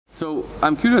So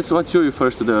I'm curious what drew you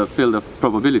first to the field of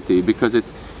probability, because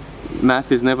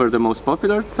math is never the most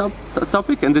popular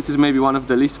topic, and this is maybe one of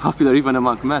the least popular even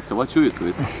among math. So what drew you to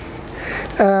it?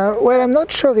 Well, I'm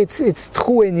not sure it's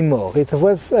true anymore. There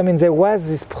was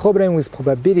this problem with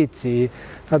probability.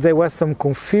 There was some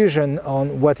confusion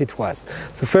on what it was.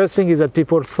 So first thing is that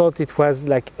people thought it was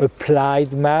like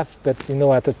applied math, but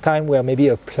at a time where maybe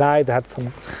applied had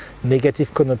some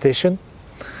negative connotation.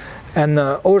 And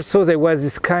also there was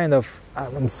this kind of,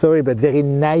 I'm sorry, but very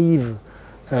naive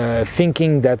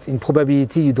thinking that in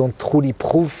probability you don't truly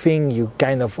prove things, you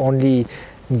kind of only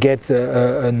get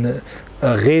a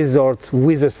result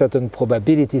with a certain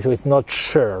probability, so it's not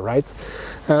sure, right?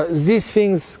 These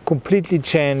things completely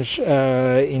changed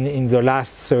in the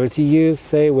last 30 years,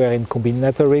 say, where in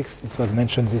combinatorics, it was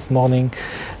mentioned this morning,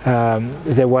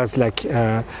 there was like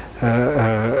a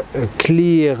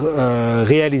clear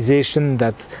realization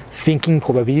that thinking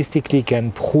probabilistically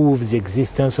can prove the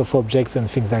existence of objects and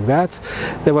things like that.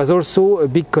 There was also a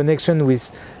big connection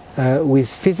with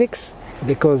physics,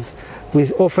 because we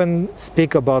often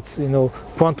speak about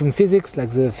quantum physics, like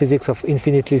the physics of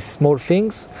infinitely small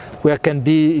things, where it can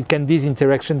be the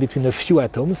interaction between a few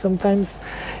atoms sometimes.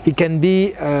 It can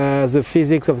be the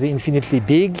physics of the infinitely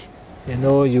big.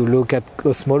 You look at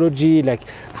cosmology, like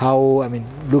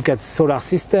look at solar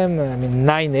system,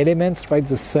 9 elements, right?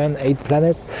 The sun, 8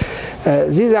 planets.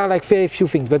 These are like very few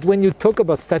things. But when you talk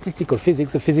about statistical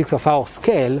physics, the physics of our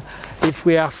scale, if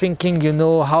we are thinking,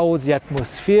 how the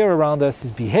atmosphere around us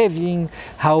is behaving,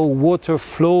 how water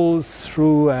flows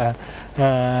through a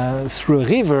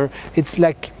river, it's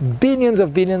like billions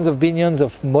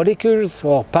of molecules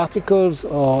or particles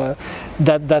or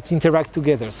that interact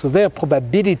together. So their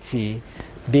probability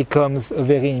becomes a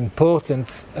very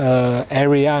important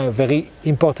area, a very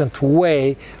important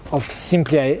way of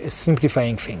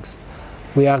simplifying things.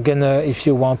 We are gonna, if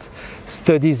you want,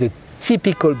 study the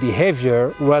typical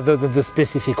behavior rather than the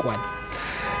specific one.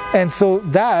 And so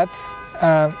that's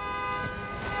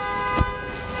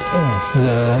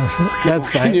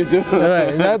that's fine.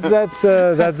 Right. That's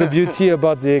the beauty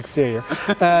about the exterior.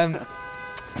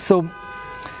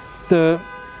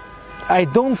 I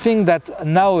don't think that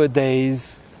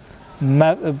nowadays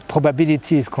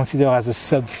probability is considered as a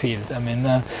subfield.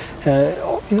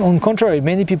 On contrary,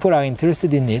 many people are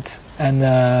interested in it, and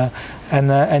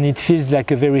it feels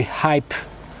like a very hype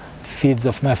field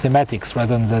of mathematics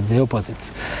rather than the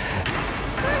opposite.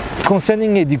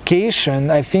 Concerning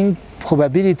education, I think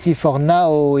probability for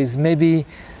now is maybe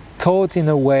taught in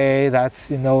a way that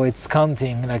it's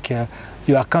counting, like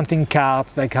you are counting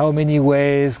cards, like how many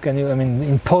ways can you,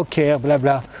 in poker, blah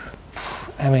blah.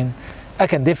 I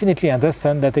can definitely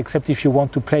understand that, except if you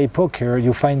want to play poker,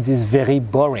 you find this very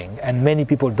boring, and many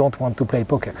people don't want to play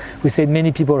poker. We said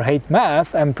many people hate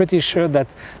math. I'm pretty sure that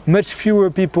much fewer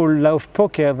people love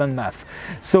poker than math.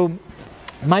 So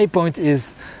my point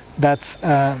is that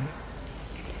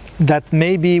that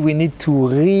maybe we need to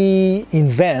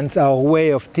reinvent our way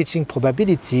of teaching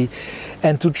probability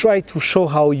and to try to show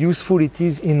how useful it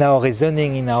is in our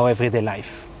reasoning in our everyday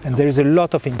life. And there is a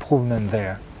lot of improvement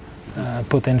there,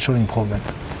 potential improvement.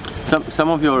 Some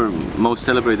of your most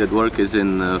celebrated work is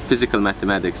in physical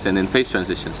mathematics and in phase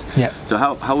transitions. Yeah. So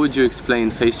how would you explain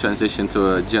phase transition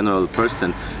to a general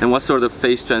person, and what sort of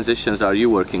phase transitions are you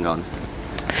working on?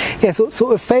 Yeah,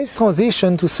 so a phase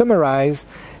transition, to summarize,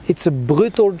 it's a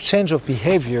brutal change of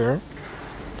behavior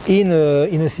in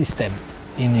a system,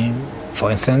 for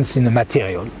instance, in a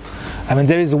material.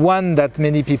 There is one that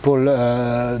many people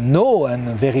know and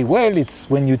very well. It's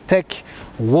when you take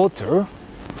water,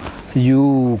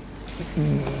 you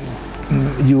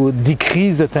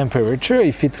decrease the temperature.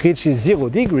 If it reaches 0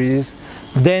 degrees,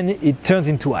 then it turns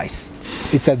into ice.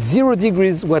 It's at 0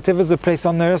 degrees, whatever the place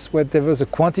on Earth, whatever the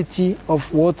quantity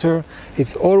of water,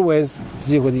 it's always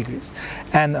 0 degrees.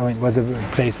 And whatever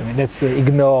place, let's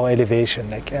ignore elevation,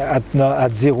 like at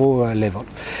 0 level.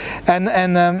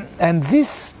 And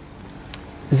this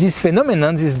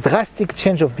phenomenon, this drastic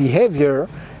change of behavior,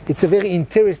 it's a very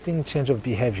interesting change of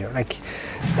behavior.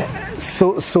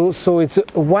 So it's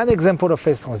one example of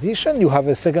phase transition. You have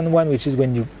a second one, which is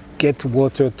when you get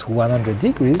water to 100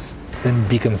 degrees, then it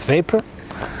becomes vapor.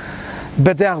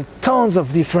 But there are tons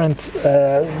of different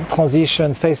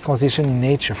phase transition in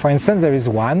nature. For instance, there is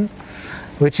one,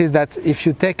 which is that if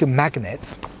you take a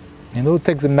magnet,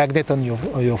 take the magnet on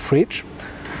your fridge,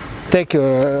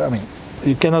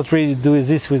 you cannot really do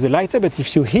this with a lighter, but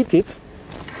if you heat it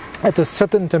at a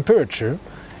certain temperature,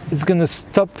 it's going to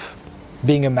stop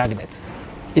being a magnet.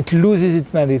 It loses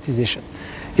its magnetization.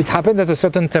 It happens at a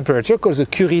certain temperature, called the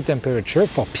Curie temperature,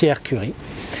 for Pierre Curie,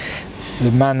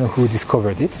 the man who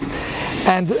discovered it.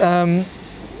 And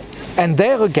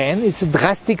there again, it's a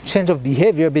drastic change of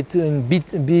behavior between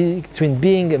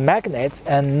being a magnet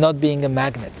and not being a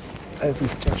magnet.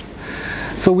 This change.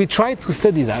 So we try to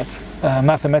study that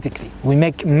mathematically. We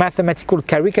make mathematical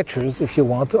caricatures, if you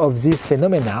want, of these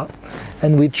phenomena,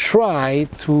 and we try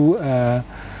to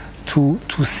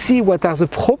see what are the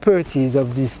properties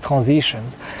of these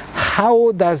transitions.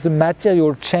 How does the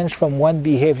material change from one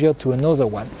behavior to another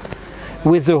one?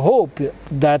 With the hope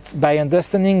that by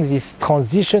understanding this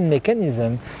transition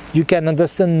mechanism, you can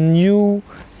understand new,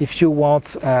 if you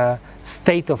want,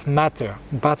 state of matter,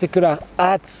 in particular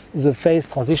at the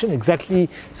phase transition. Exactly,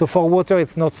 so for water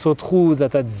it's not so true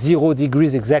that at 0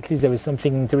 degrees exactly there is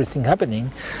something interesting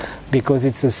happening, because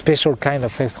it's a special kind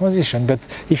of phase transition. But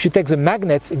if you take the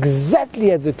magnets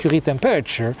exactly at the Curie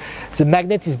temperature, the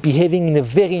magnet is behaving in a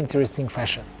very interesting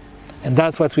fashion. And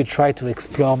that's what we try to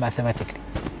explore mathematically.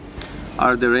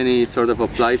 Are there any sort of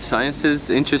applied sciences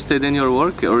interested in your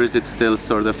work, or is it still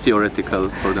sort of theoretical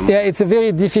for the moment? Yeah, it's a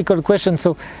very difficult question.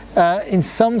 So in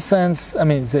some sense, I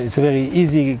mean, it's a very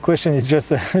easy question. It's just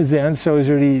the answer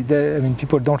usually,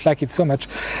 people don't like it so much.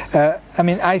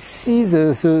 I see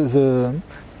the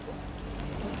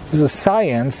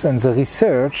science and the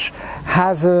research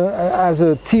as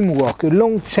a teamwork, a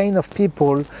long chain of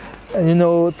people,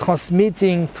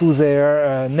 transmitting to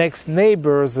their next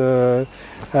neighbors the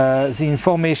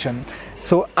information.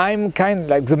 So I'm kind of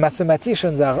like, the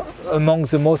mathematicians are among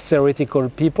the most theoretical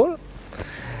people,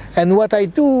 and what I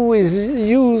do is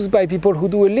used by people who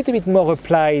do a little bit more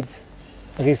applied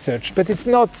research. But it's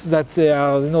not that they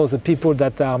are, the people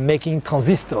that are making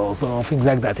transistors or things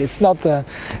like that. It's not.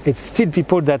 It's still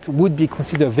people that would be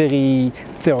considered very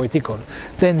theoretical.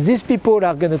 Then these people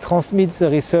are going to transmit the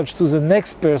research to the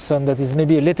next person that is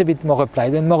maybe a little bit more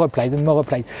applied and more applied and more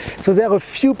applied. So there are a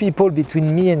few people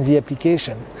between me and the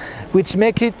application, which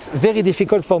make it very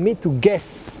difficult for me to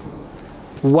guess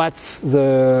what's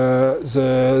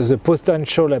the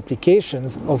potential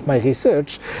applications of my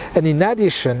research. And in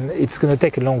addition, it's going to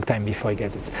take a long time before I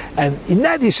get it. And in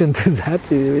addition to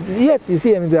that, yet you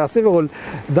see, there are several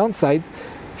downsides.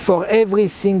 For every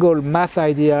single math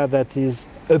idea that is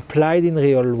applied in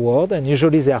real world, and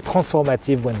usually they are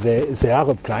transformative when they are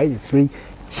applied, it really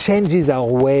changes our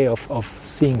way of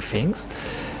seeing things.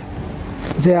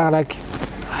 There are like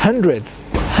hundreds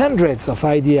of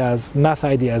ideas, math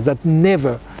ideas, that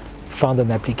never found an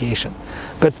application.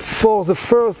 But for the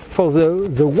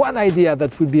one idea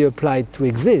that will be applied to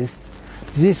exist,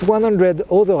 these 100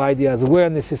 other ideas were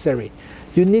necessary.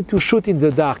 You need to shoot in the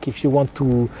dark if you want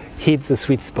to hit the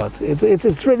sweet spot.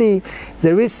 It's really,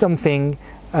 there is something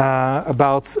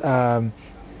about the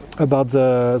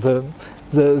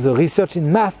research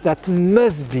in math that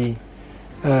must be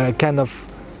kind of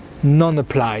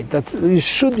non-applied, that you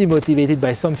should be motivated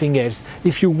by something else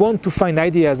if you want to find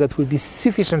ideas that will be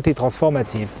sufficiently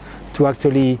transformative to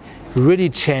actually really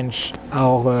change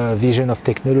our vision of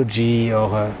technology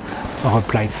or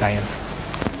applied science.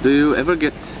 Do you ever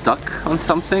get stuck on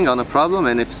something, on a problem,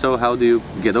 and if so, how do you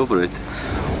get over it?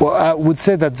 Well, I would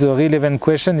say that the relevant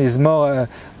question is more,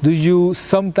 do you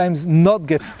sometimes not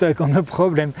get stuck on a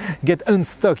problem, get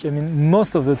unstuck?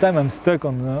 Most of the time I'm stuck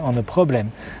on a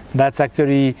problem. That's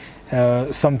actually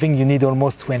something you need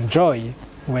almost to enjoy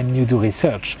when you do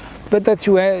research, but that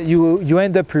you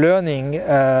end up learning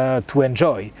to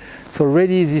enjoy. So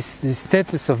really this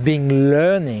status of being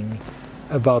learning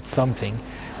about something,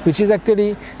 which is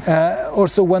actually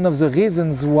also one of the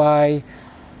reasons why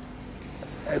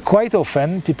quite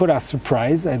often people are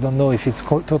surprised. I don't know if it's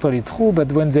totally true, but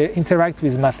when they interact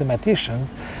with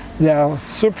mathematicians, they are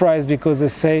surprised because they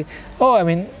say,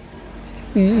 oh,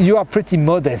 you are pretty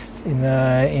modest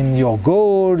in your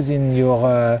goals, in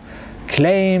your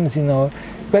claims,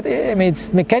 but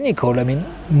it's mechanical.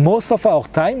 Most of our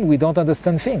time we don't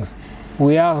understand things.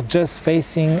 We are just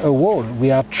facing a wall.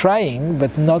 We are trying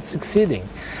but not succeeding.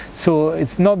 So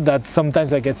it's not that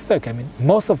sometimes I get stuck.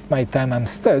 Most of my time I'm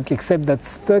stuck, except that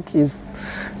stuck is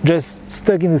just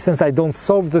stuck in the sense I don't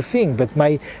solve the thing, but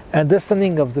my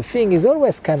understanding of the thing is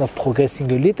always kind of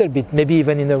progressing a little bit, maybe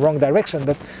even in the wrong direction,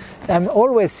 but I'm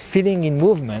always feeling in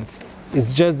movement.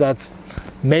 It's just that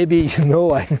maybe,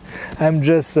 I'm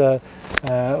just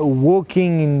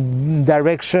walking in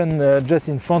direction just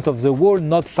in front of the wall,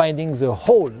 not finding the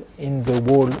hole in the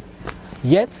wall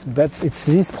yet, but it's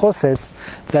this process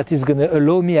that is going to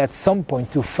allow me at some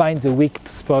point to find the weak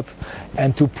spot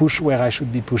and to push where I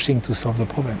should be pushing to solve the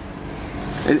problem.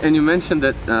 And you mentioned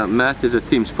that math is a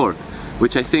team sport,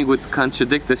 which I think would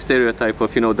contradict the stereotype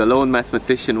of, the lone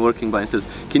mathematician working by himself.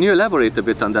 Can you elaborate a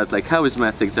bit on that? Like, how is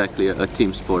math exactly a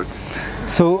team sport?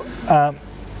 So,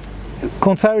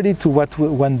 contrary to what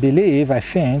one believes, I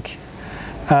think,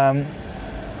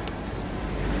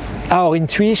 our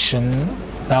intuition,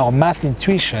 our math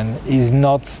intuition is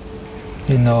not,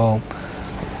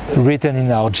 written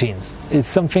in our genes. It's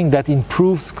something that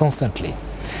improves constantly.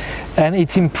 And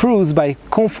it improves by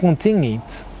confronting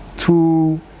it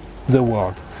to the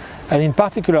world, and in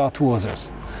particular to others.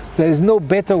 There is no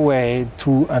better way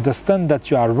to understand that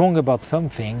you are wrong about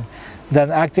something than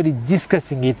actually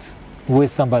discussing it with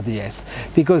somebody else,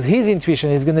 because his intuition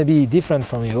is going to be different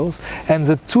from yours, and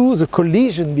the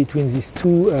collision between these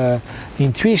two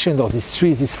intuitions, or these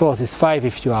three, these four, these five,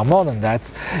 if you are more than that,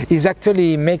 is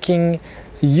actually making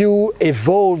you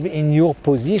evolve in your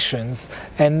positions,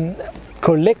 and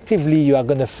collectively you are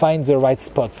going to find the right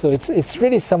spot. So it's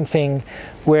really something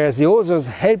where the others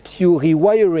help you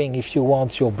rewiring, if you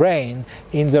want, your brain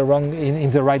in the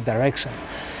right direction.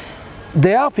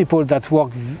 There are people that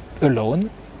work alone,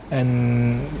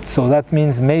 and so that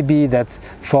means maybe that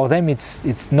for them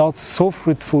it's not so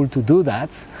fruitful to do that.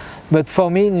 But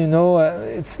for me,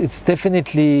 it's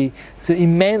definitely the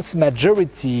immense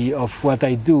majority of what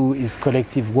I do is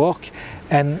collective work.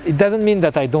 And it doesn't mean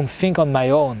that I don't think on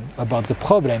my own about the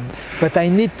problem, but I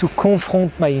need to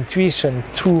confront my intuition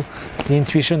to the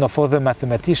intuition of other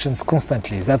mathematicians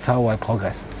constantly. That's how I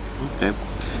progress. Okay.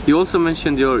 You also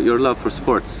mentioned your love for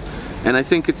sports, and I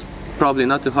think it's probably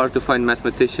not too hard to find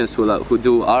mathematicians who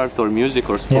do art or music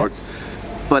or sports. Yeah.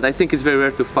 But I think it's very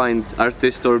rare to find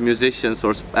artists or musicians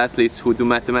or athletes who do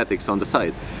mathematics on the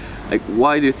side. Like,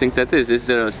 why do you think that is? Is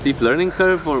there a steep learning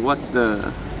curve, or what's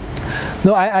the...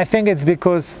 No, I think it's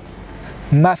because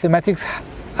mathematics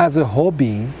as a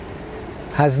hobby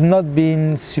has not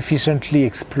been sufficiently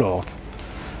explored.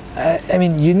 I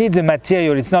mean, you need the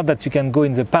material. It's not that you can go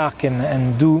in the park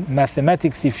and do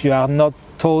mathematics if you are not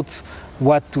taught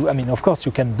what to... I mean, of course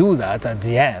you can do that at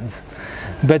the end,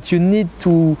 but you need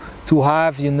to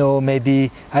have, maybe,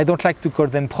 I don't like to call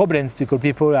them problems because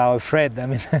people are afraid. I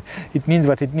mean, it means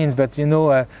what it means, but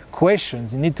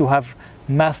questions. You need to have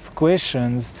math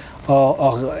questions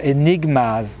or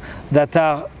enigmas that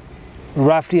are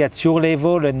roughly at your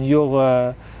level and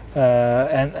your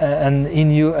and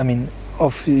in you, I mean,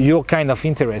 of your kind of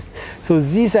interest. So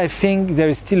this, I think, there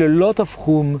is still a lot of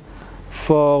room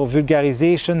for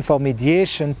vulgarization, for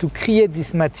mediation, to create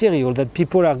this material that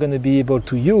people are going to be able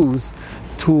to use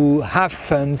to have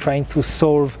fun trying to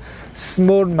solve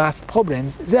small math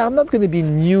problems. They are not going to be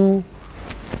new,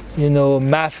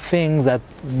 math things that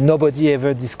nobody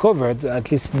ever discovered,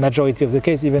 at least in the majority of the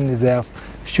case, even if there are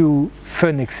few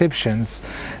fun exceptions.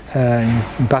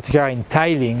 In particular in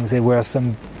tiling, there were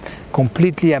some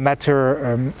completely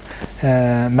amateur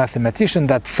mathematician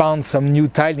that found some new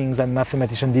tilings that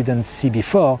mathematicians didn't see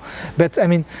before. But I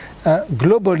mean,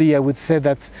 globally, I would say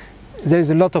that there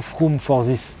is a lot of room for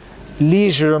this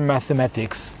leisure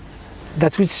mathematics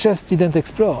that we just didn't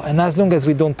explore. And as long as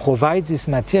we don't provide this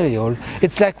material,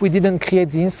 it's like we didn't create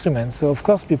the instrument. So of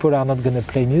course people are not going to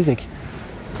play music.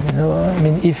 I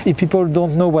mean, if people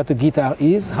don't know what a guitar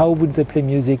is, how would they play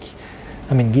music?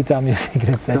 I mean, guitar music,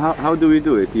 let's say. So how do we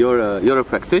do it? You're a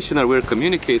practitioner, we're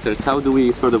communicators. How do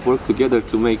we sort of work together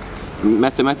to make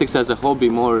mathematics as a hobby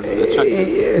more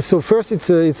attractive? So first,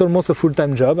 it's almost a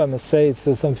full-time job, I must say.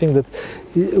 It's something that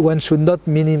one should not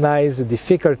minimize the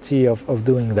difficulty of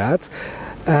doing that.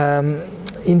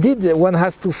 Indeed, one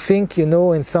has to think,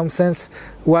 in some sense,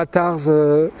 what are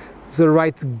the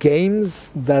right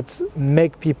games that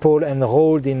make people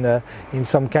enrolled in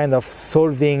some kind of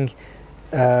solving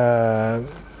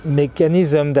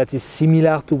mechanism that is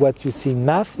similar to what you see in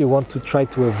math. You want to try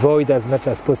to avoid as much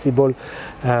as possible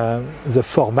the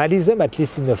formalism, at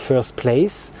least in the first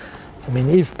place. I mean,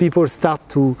 if people start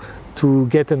to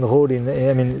get enrolled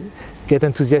in, get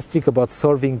enthusiastic about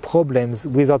solving problems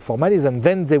without formalism,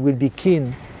 then they will be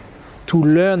keen to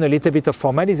learn a little bit of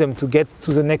formalism to get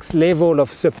to the next level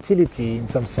of subtlety, in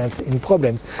some sense, in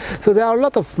problems. So there are a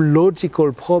lot of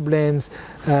logical problems,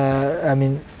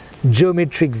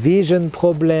 geometric vision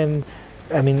problem,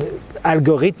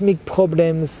 algorithmic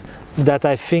problems that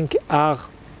I think are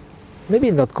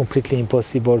maybe not completely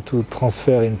impossible to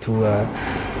transfer into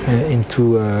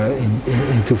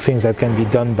things that can be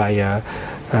done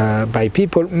by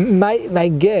people. My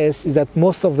guess is that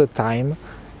most of the time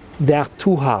they are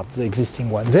too hard, the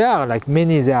existing ones. There are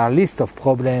there are a list of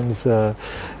problems. I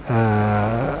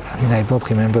don't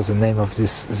remember the name of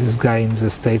this guy in the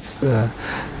States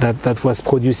that was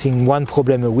producing one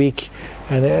problem a week.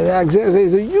 And there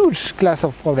is a huge class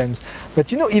of problems.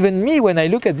 But even me, when I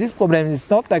look at this problem, it's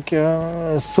not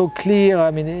so clear.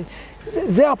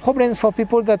 there are problems for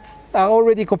people that are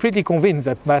already completely convinced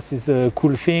that math is a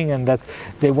cool thing and that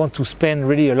they want to spend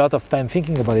really a lot of time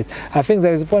thinking about it. I think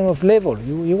there is a problem of level.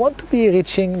 You want to be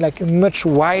reaching like a much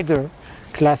wider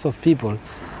class of people.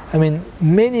 I mean,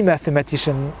 many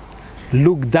mathematicians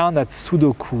look down at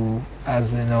sudoku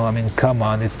as, come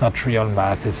on, it's not real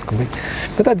math, it's complete.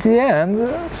 But at the end,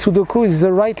 sudoku is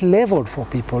the right level for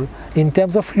people in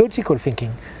terms of logical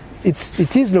thinking.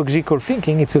 It is logical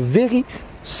thinking. It's a very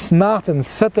smart and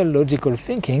subtle logical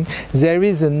thinking. There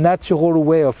is a natural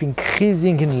way of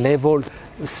increasing in level,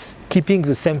 keeping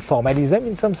the same formalism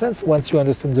in some sense. Once you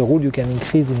understand the rule, you can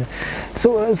increase in.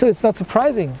 So it's not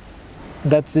surprising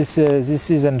that this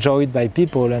is enjoyed by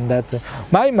people, and that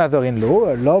my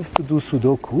mother-in-law loves to do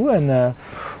sudoku, and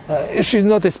she's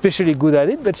not especially good at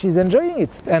it, but she's enjoying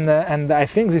it, and I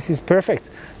think this is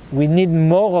perfect. We need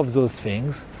more of those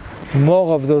things,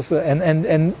 more of those,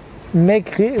 and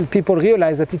make people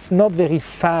realize that it's not very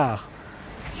far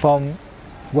from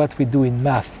what we do in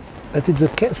math, that it's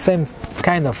the same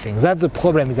kind of thing. That's the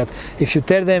problem, is that if you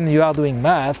tell them you are doing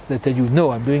math, they tell you,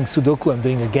 no, I'm doing sudoku, I'm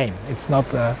doing a game. It's not,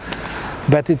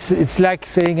 but it's like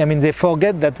saying, they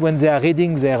forget that when they are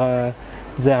reading their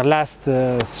last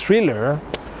thriller,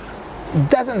 it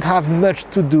doesn't have much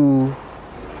to do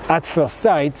at first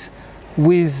sight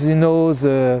with,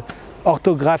 the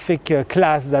orthographic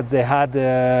class that they had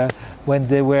when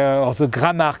they were, or the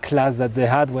grammar class that they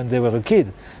had when they were a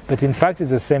kid. But in fact, it's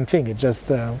the same thing. It just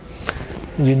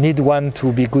you need one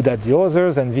to be good at the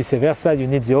others, and vice versa. You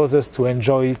need the others to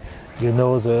enjoy,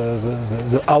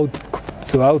 the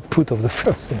output of the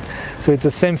first thing. So it's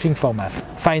the same thing for math.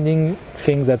 Finding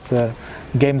things that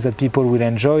games that people will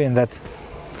enjoy and that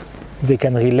they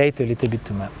can relate a little bit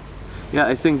to math. Yeah,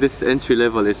 I think this entry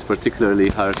level is particularly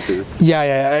hard to.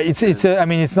 Yeah.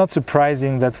 It's not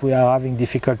surprising that we are having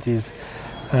difficulties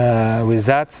with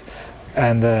that,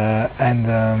 and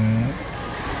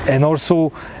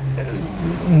also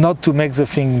not to make the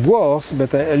thing worse,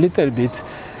 but a little bit.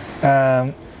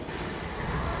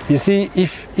 You see,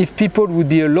 if people would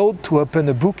be allowed to open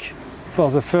a book for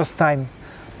the first time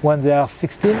when they are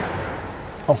 16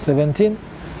 or 17,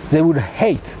 they would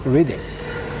hate reading.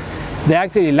 They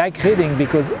actually like reading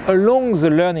because along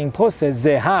the learning process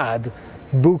they had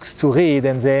books to read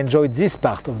and they enjoyed this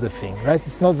part of the thing, right?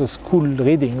 It's not the school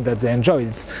reading that they enjoy,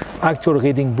 it's actual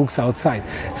reading books outside.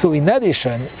 So in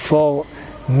addition, for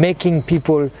making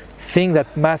people think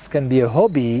that math can be a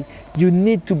hobby, you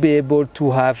need to be able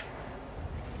to have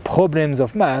problems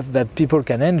of math that people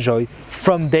can enjoy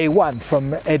from day one,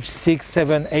 from age 6,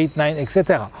 7, 8, 9,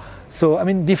 etc. So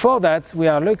before that, we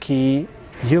are lucky.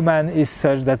 Human is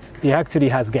such that he actually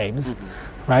has games,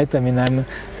 right?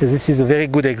 This is a very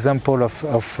good example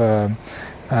of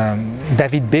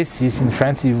David Bessis in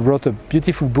France. He wrote a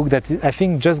beautiful book that I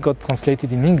think just got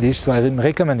translated in English, so I'm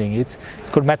recommending it.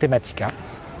 It's called Mathematica.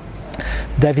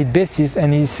 David Bessis,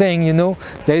 and he's saying,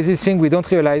 there is this thing we don't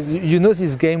realize.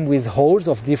 This game with holes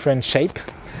of different shape.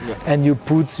 Yeah. And you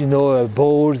put,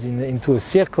 balls into a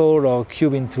circle or a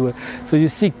cube into a. So you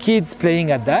see kids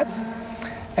playing at that.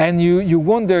 And you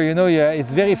wonder,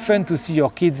 it's very fun to see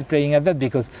your kids playing at that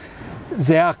because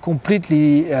they are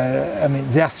completely,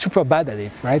 they are super bad at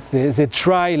it, right? They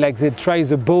try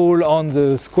the ball on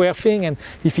the square thing, and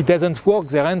if it doesn't work,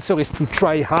 their answer is to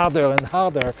try harder and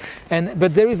harder.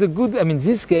 But there is a good,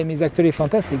 this game is actually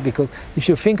fantastic because if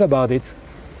you think about it,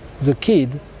 the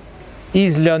kid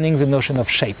is learning the notion of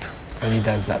shape when he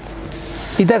does that.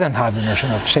 He doesn't have the notion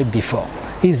of shape before.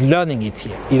 He's learning it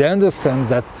here. He understands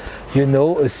that,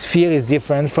 a sphere is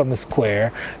different from a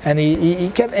square, and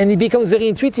he becomes very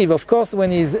intuitive. Of course,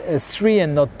 when he's 3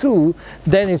 and not 2,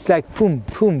 then it's like boom,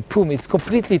 boom, boom. It's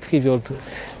completely trivial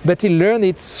but he learned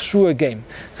it through a game.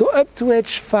 So up to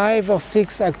age 5 or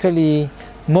 6, actually,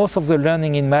 most of the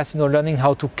learning in math, learning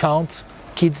how to count,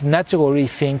 kids naturally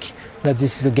think that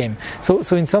this is a game. So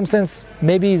in some sense,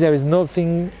 maybe there is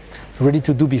nothing ready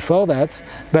to do before that,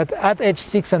 but at age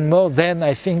 6 and more, then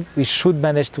I think we should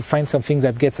manage to find something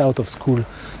that gets out of school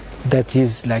that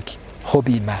is like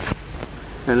hobby math.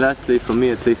 And lastly, for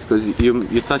me at least, because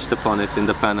you touched upon it in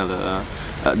the panel,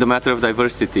 the matter of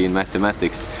diversity in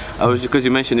mathematics. Because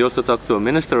you mentioned you also talked to a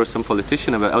minister or some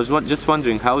politician about it. I was just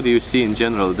wondering, how do you see in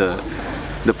general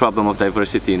the problem of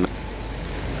diversity in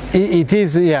It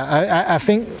is, yeah. I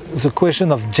think the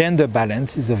question of gender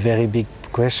balance is a very big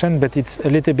question, but it's a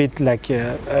little bit like,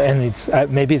 and it's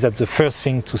maybe that's the first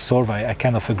thing to solve. I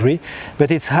kind of agree, but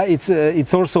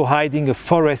it's also hiding a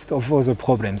forest of other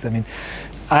problems.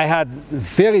 I had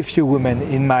very few women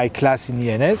in my class in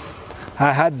ENS.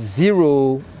 I had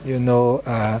zero,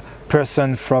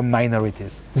 person from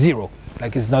minorities. Zero.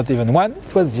 Like it's not even one.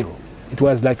 It was zero. It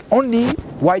was like only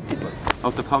white people.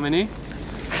 Out of how many?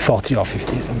 40 or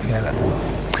 50, something like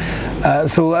that.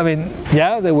 So, I mean,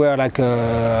 yeah, there were like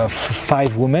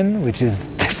 5 women, which is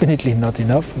definitely not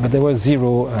enough, but there were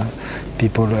 0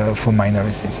 people for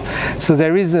minorities. So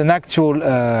there is an actual,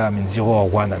 I mean, 0 or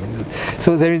 1. I mean,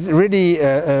 so there is really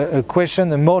a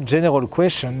question, a more general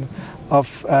question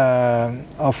of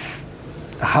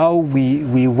how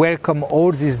we welcome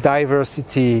all this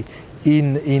diversity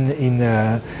in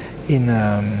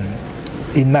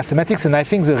mathematics. And I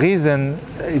think the reason,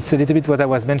 it's a little bit what I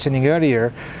was mentioning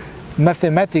earlier,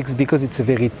 mathematics, because it's a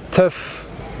very tough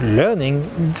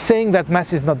learning, saying that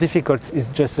math is not difficult is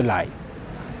just a lie.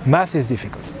 Math is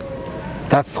difficult.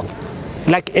 That's true.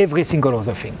 Like every single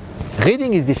other thing.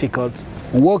 Reading is difficult,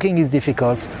 walking is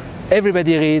difficult,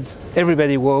 everybody reads,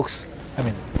 everybody walks. I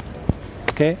mean,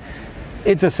 okay?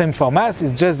 It's the same for math,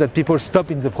 it's just that people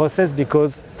stop in the process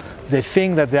because they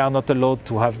think that they are not allowed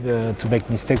to have to make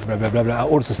mistakes, blah blah blah blah,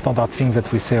 all the standard things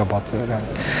that we say about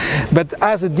learning. But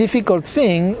as a difficult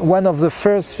thing, one of the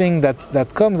first things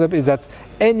that comes up is that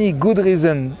any good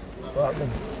reason,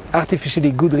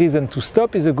 artificially good reason to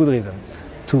stop is a good reason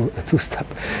to stop.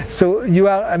 So you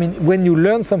are, I mean, when you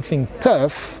learn something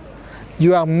tough,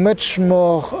 you are much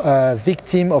more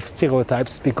victim of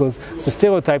stereotypes, because the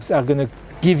stereotypes are going to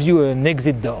give you an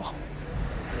exit door.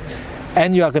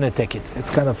 And you are going to take it. It's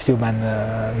kind of human,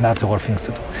 natural things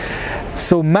to do.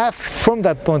 So math, from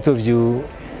that point of view,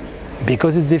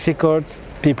 because it's difficult,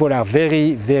 people are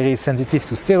very, very sensitive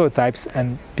to stereotypes,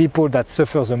 and people that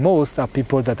suffer the most are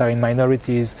people that are in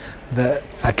minorities,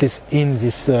 at least in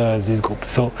this group.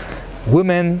 So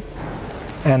women,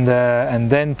 and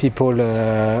then people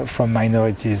from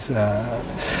minorities.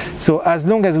 So as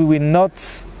long as we will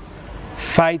not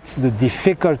fight the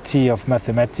difficulty of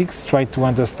mathematics, try to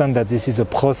understand that this is a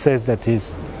process that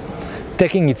is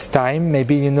taking its time,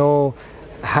 maybe, you know,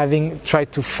 having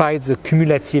tried to fight the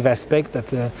cumulative aspect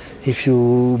that if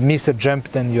you miss a jump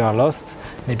then you are lost.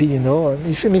 Maybe, you know,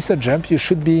 if you miss a jump, you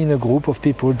should be in a group of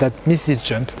people that miss this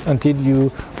jump until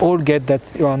you all get that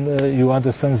you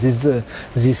understand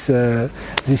this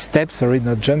step, sorry,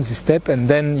 not jump, this step, and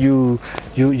then you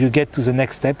get to the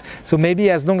next step. So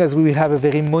maybe as long as we will have a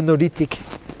very monolithic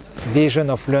vision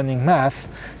of learning math,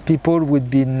 people would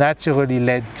be naturally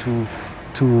led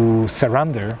to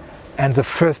surrender. And the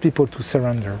first people to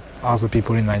surrender are the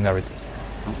people in minorities.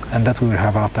 Okay. And that we will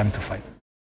have our time to fight.